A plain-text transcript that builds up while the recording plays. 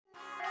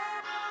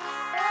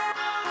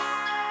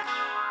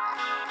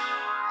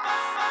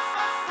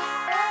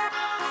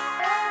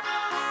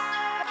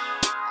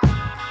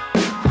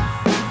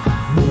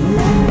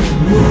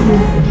Good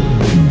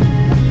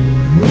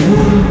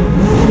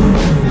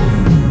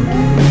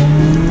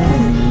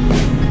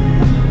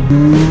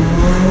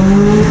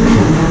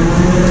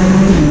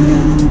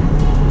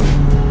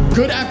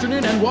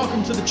afternoon and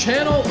welcome to the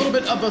channel. A little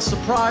bit of a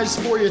surprise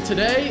for you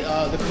today.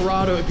 The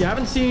Corrado, if you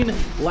haven't seen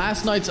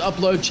last night's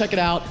upload, check it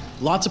out.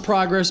 Lots of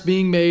progress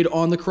being made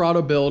on the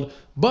Corrado build,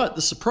 but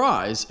the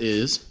surprise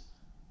is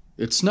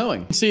it's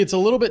snowing. See, it's a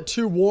little bit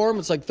too warm.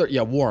 It's like,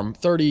 warm,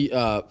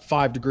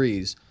 35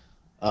 degrees,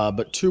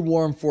 but too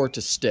warm for it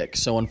to stick.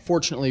 So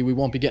unfortunately, we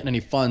won't be getting any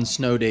fun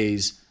snow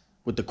days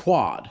with the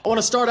quad. I want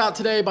to start out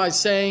today by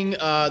saying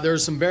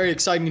there's some very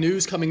exciting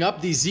news coming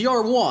up. The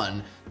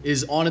ZR1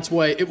 is on its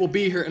way. It will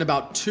be here in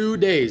about 2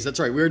 days.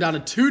 That's right, we're down to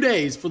 2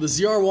 days for the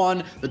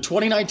ZR1. The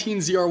 2019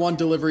 ZR1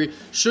 delivery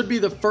should be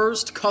the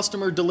first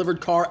customer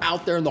delivered car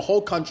out there in the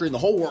whole country, in the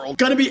whole world.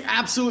 Gonna be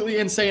absolutely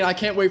insane. I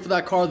can't wait for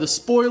that car. The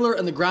spoiler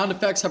and the ground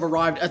effects have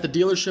arrived at the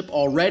dealership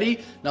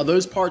already. Now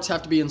those parts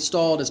have to be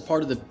installed as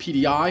part of the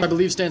PDI. I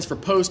believe stands for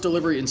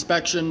post-delivery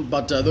inspection,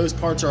 but those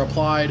parts are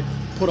applied,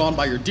 put on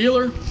by your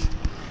dealer.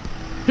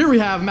 Here we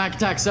have Mac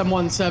Attack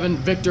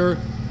 717 Victor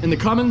in the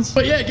Cummins.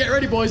 But yeah, get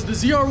ready boys, the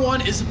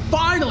ZR1 is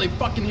finally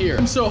fucking here.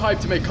 I'm so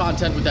hyped to make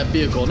content with that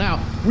vehicle.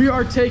 Now, we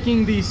are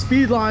taking the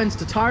speed lines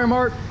to Tire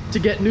Mart to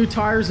get new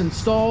tires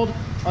installed.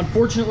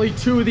 Unfortunately,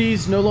 2 of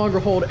these no longer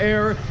hold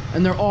air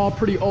and they're all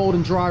pretty old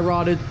and dry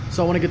rotted,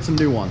 so I wanna get some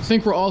new ones. I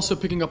think we're also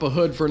picking up a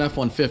hood for an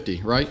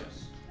F-150, right?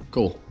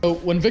 Cool. So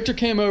when Victor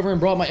came over and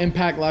brought my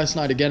Impact last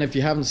night, again, if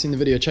you haven't seen the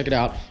video, check it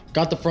out.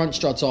 Got the front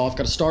struts off,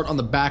 got to start on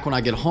the back when I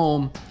get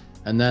home.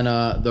 And then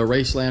the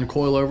Raceland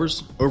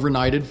coilovers,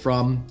 overnighted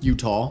from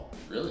Utah.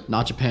 Really?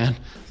 Not Japan.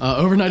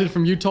 Overnighted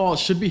from Utah. It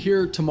should be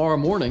here tomorrow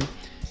morning.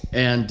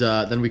 And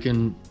then we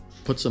can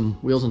put some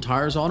wheels and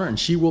tires on her and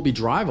she will be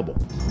drivable.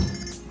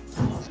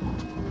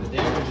 The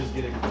damage is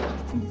getting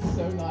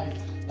so nice.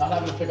 Not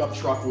having to pick up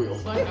truck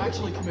wheels. I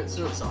actually commit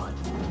suicide.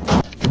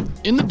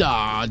 In the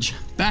Dodge.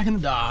 Back in the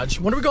Dodge.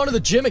 When are we going to the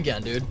gym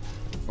again, dude?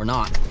 We're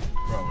not.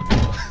 Probably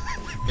not.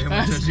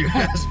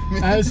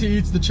 As he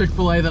eats the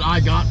Chick-fil-A that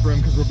I got for him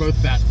because we're both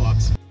fat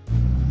fucks.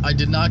 I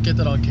did not get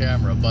that on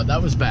camera, but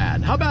that was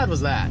bad. How bad was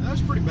that? That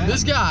was pretty bad.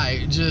 This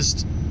guy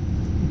just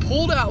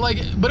pulled out,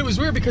 but it was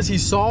weird because he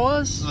saw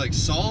us. Like,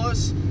 saw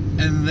us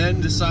and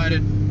then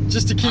decided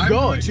just to keep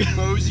going. I'm going to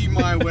mosey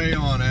my way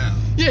on out.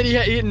 Yeah, he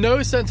had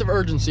no sense of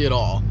urgency at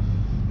all.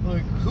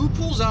 Like, who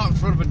pulls out in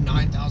front of a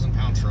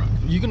 9,000-pound truck?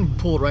 You can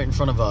pull it right in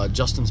front of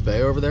Justin's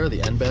Bay over there,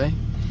 the N Bay.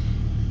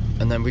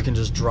 And then we can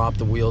just drop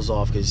the wheels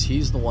off because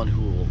he's the one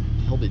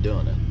he'll be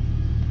doing it.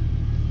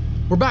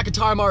 We're back at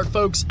Tire Mart,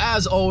 folks.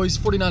 As always,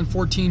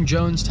 4914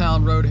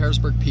 Jonestown Road,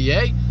 Harrisburg,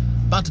 PA.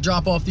 About to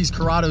drop off these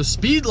Corrado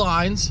speed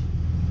lines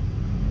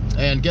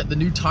and get the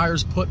new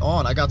tires put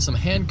on. I got some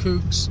hand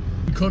cooks,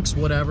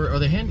 whatever. Are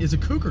they hand? Is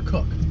it kook or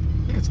cook? I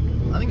think it's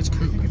kook. I think it's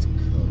kook. You think it's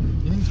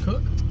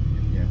cook?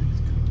 Yeah, I think it's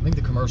cook. I think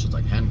the commercial's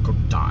like hand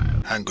cooked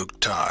tires. Hand cooked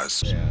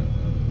tires. Yeah.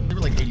 They were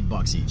like 80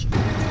 bucks each.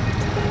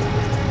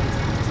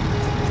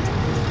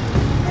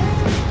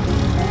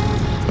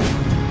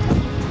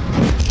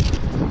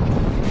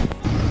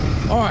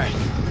 All right,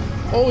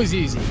 always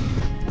easy.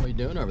 What are you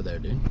doing over there,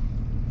 dude?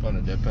 Fun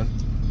to dip in.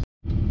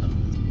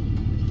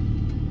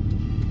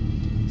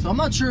 So I'm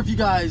not sure if you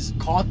guys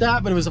caught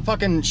that, but it was a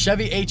fucking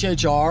Chevy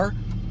HHR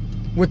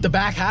with the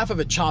back half of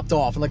it chopped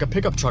off in like a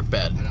pickup truck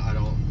bed.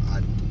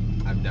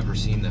 I've never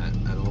seen that.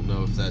 I don't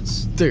know if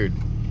that's... Dude.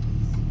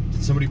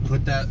 Did somebody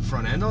put that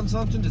front end on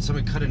something? Did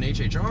somebody cut an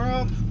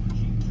HHR up?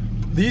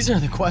 These are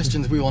the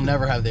questions we will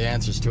never have the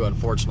answers to,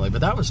 unfortunately, but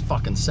that was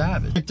fucking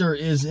savage. Victor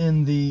is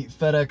in the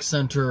FedEx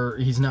Center.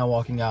 He's now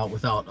walking out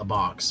without a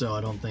box, so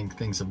I don't think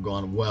things have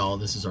gone well.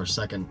 This is our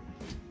second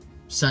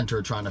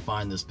center trying to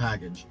find this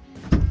package.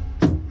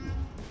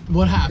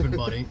 What happened,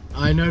 buddy?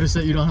 I noticed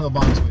that you don't have a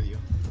box with you.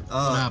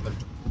 What happened?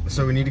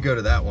 So we need to go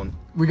to that one.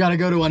 We gotta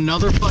go to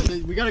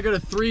we gotta go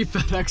to 3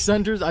 FedEx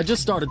centers. I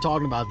just started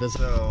talking about this.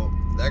 So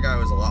that guy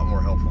was a lot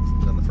more helpful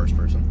than the first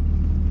person.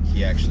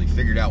 He actually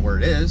figured out where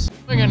it is.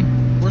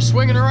 We're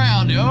swinging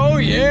around. Oh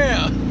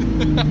yeah.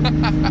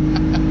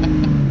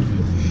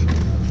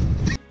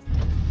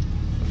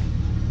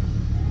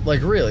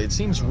 Like really, it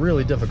seems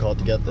really difficult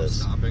to get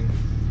this. Stopping.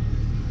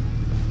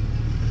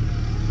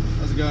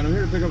 How's it going? I'm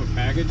here to pick up a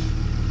package.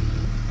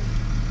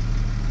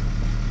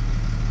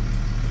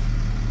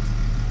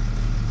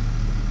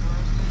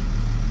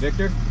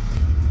 Victor?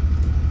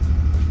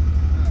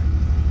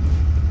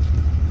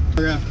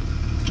 Yeah.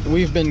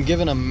 We've been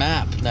given a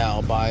map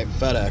now by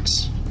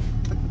FedEx,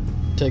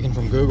 taken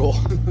from Google.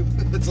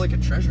 It's like a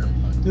treasure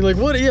hunt. You're like,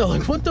 what? Yeah,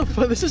 like what the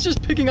fuck? This is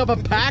just picking up a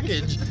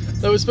package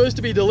that was supposed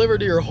to be delivered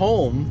to your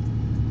home.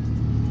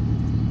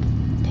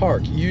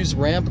 Park. Use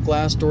ramp,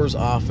 glass doors,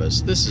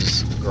 office. This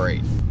is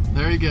great.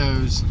 There he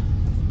goes.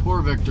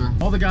 Poor Victor.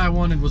 All the guy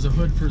wanted was a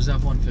hood for his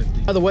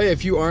F-150. By the way,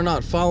 if you are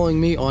not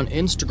following me on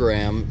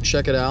Instagram,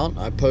 check it out.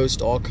 I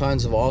post all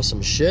kinds of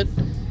awesome shit.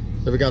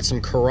 Then we got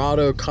some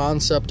Corrado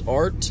concept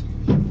art.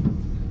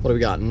 What do we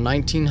got?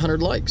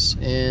 1,900 likes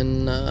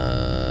in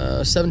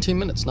 17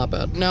 minutes. Not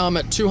bad. Now I'm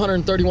at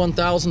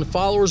 231,000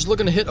 followers.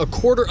 Looking to hit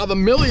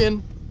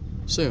 250,000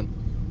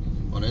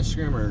 soon. On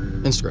Instagram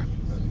or? Instagram.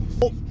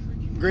 Oh,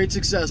 great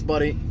success,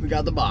 buddy. We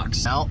got the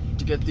box. Now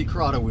to get the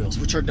Corrado wheels,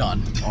 which are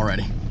done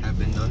already. Have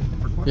been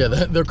done? Yeah,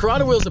 the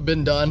Corrado wheels have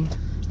been done.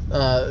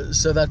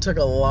 So that took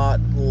a lot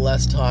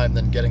less time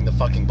than getting the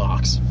fucking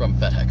box from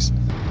FedEx.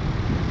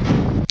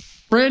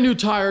 Brand new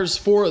tires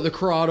for the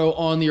Corrado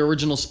on the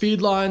original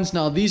speed lines.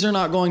 Now these are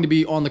not going to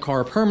be on the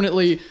car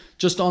permanently,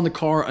 just on the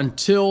car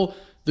until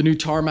the new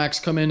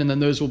Duramax come in, and then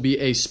those will be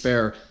a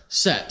spare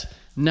set.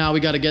 Now we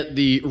got to get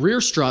the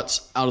rear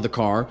struts out of the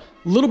car.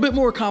 A little bit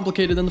more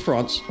complicated than the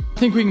fronts. I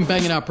think we can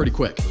bang it out pretty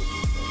quick.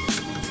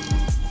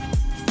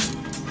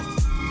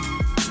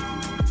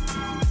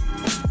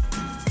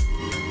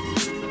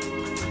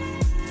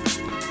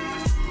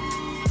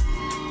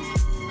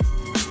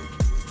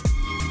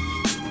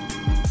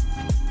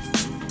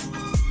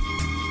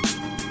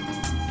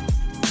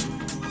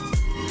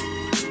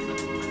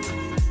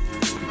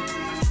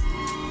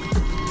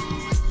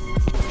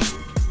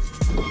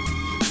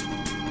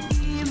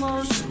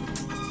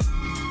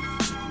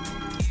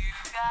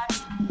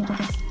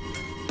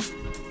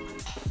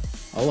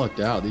 I lucked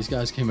out. These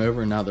guys came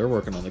over and now they're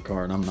working on the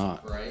car and I'm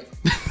not. Right.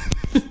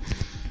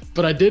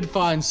 But I did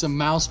find some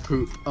mouse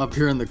poop up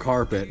here in the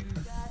carpet.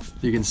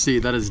 You can see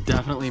that is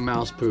definitely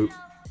mouse poop.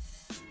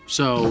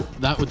 So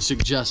that would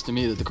suggest to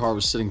me that the car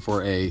was sitting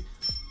for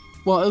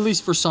well, at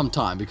least for some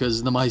time,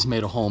 because the mice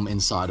made a home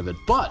inside of it.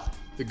 But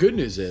the good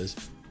news is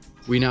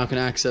we now can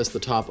access the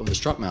top of the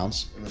strut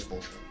mounts. And that's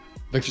bullshit.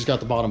 Victor's got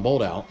the bottom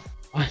bolt out.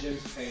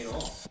 Jim's paying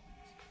off.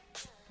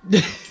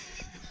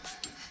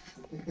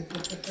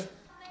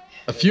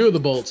 A few of the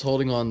bolts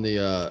holding on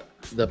the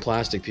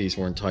plastic piece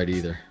weren't tight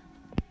either.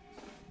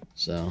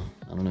 So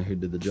I don't know who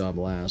did the job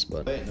last,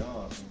 but Wait,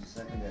 no, the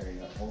secondary.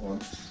 Hold on.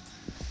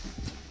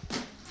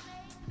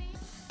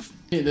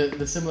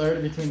 the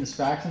similarity between the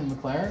Spax and the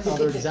McLaren,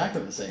 they're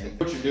exactly the same.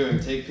 What you're doing,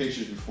 take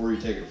pictures before you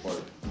take it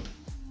apart.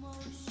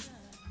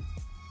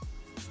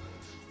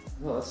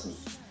 Oh, that's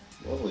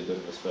a lovely bit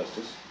of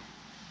asbestos.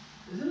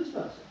 Is it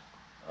asbestos?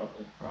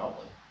 Probably.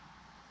 Probably.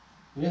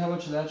 You know how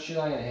much of that shit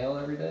I inhale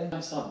every day? I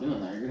stop doing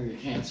that, you're gonna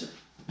get cancer.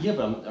 Yeah,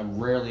 but I'm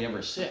rarely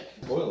ever sick.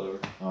 Boil over.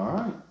 All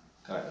right.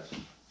 Kind of.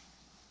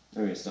 I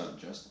mean, it's not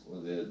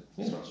adjustable.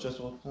 It's not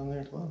adjustable on there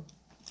as well.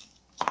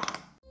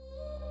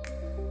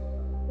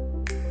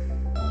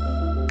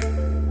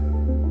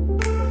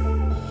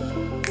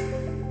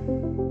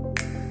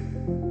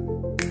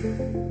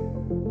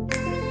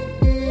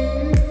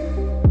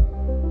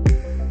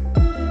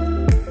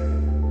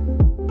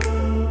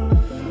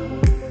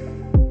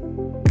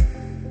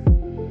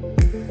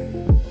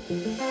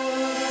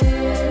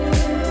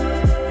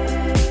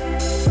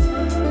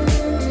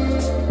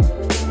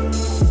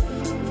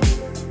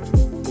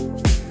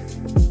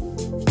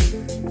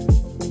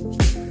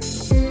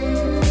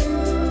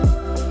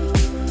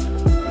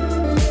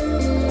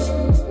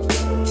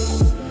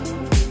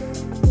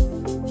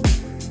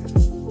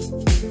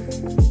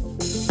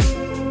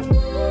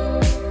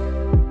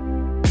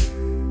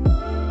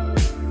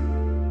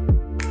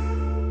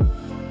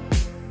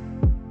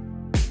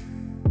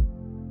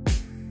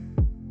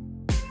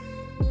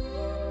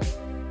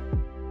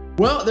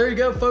 Well, there you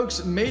go,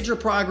 folks. Major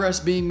progress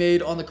being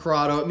made on the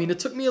Corrado. I mean, it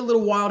took me a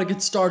little while to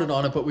get started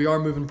on it, but we are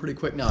moving pretty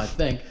quick now, I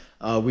think.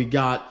 We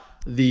got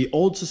the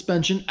old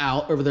suspension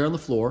out over there on the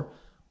floor.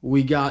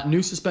 We got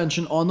new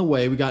suspension on the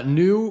way. We got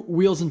new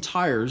wheels and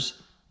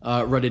tires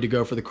ready to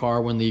go for the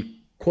car when the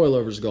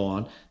coilovers go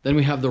on. Then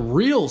we have the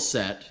real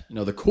set,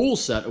 the cool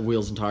set of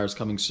wheels and tires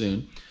coming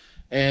soon.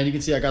 And you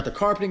can see I got the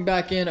carpeting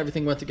back in.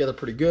 Everything went together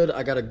pretty good.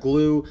 I got to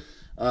glue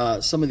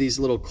some of these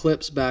little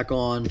clips back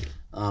on.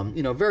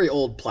 Very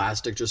old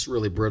plastic, just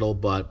really brittle,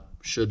 but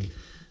should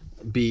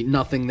be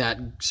nothing that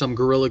some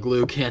Gorilla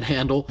Glue can't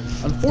handle.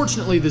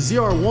 Unfortunately, the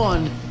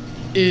ZR1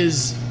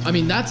 is,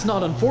 that's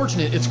not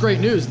unfortunate. It's great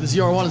news. The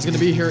ZR1 is going to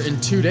be here in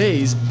 2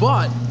 days,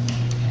 but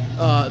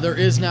there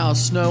is now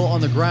snow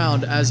on the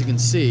ground, as you can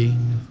see.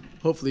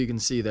 Hopefully you can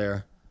see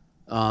there.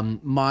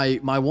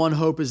 My one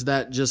hope is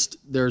that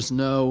there's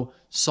no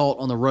salt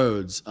on the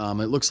roads.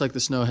 It looks like the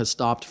snow has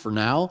stopped for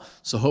now,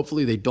 so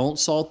hopefully they don't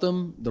salt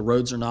them. The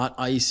roads are not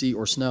icy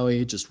or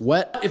snowy, just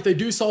wet. If they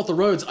do salt the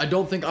roads, I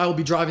don't think I will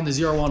be driving the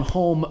ZR1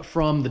 home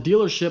from the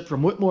dealership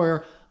from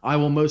Whitmore. I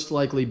will most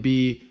likely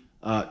be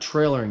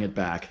trailering it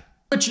back,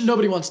 which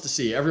nobody wants to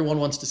see. Everyone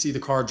wants to see the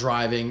car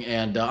driving,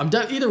 and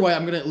either way,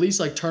 I'm gonna at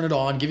least turn it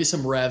on, give you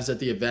some revs at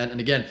the event. And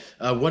again,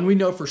 when we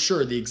know for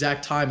sure the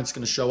exact time it's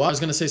gonna show up, I was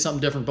gonna say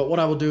something different, but what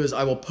I will do is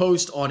I will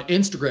post on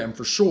Instagram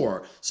for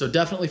sure. So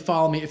definitely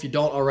follow me if you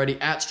don't already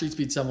at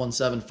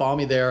StreetSpeed717. Follow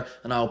me there,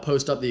 and I'll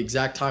post up the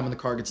exact time when the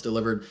car gets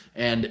delivered,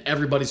 and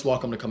everybody's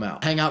welcome to come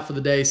out. Hang out for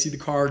the day, see the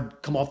car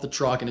come off the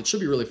truck, and it should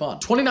be really fun.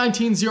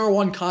 2019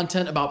 ZR1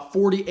 content about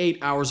 48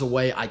 hours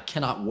away. I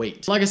cannot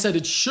wait. Like I said,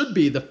 it should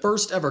be the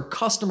first ever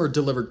customer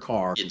delivered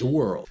car in the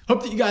world.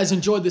 Hope that you guys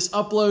enjoyed this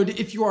upload.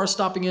 If you are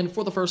stopping in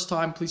for the first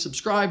time, please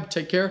subscribe.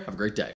 Take care. Have a great day.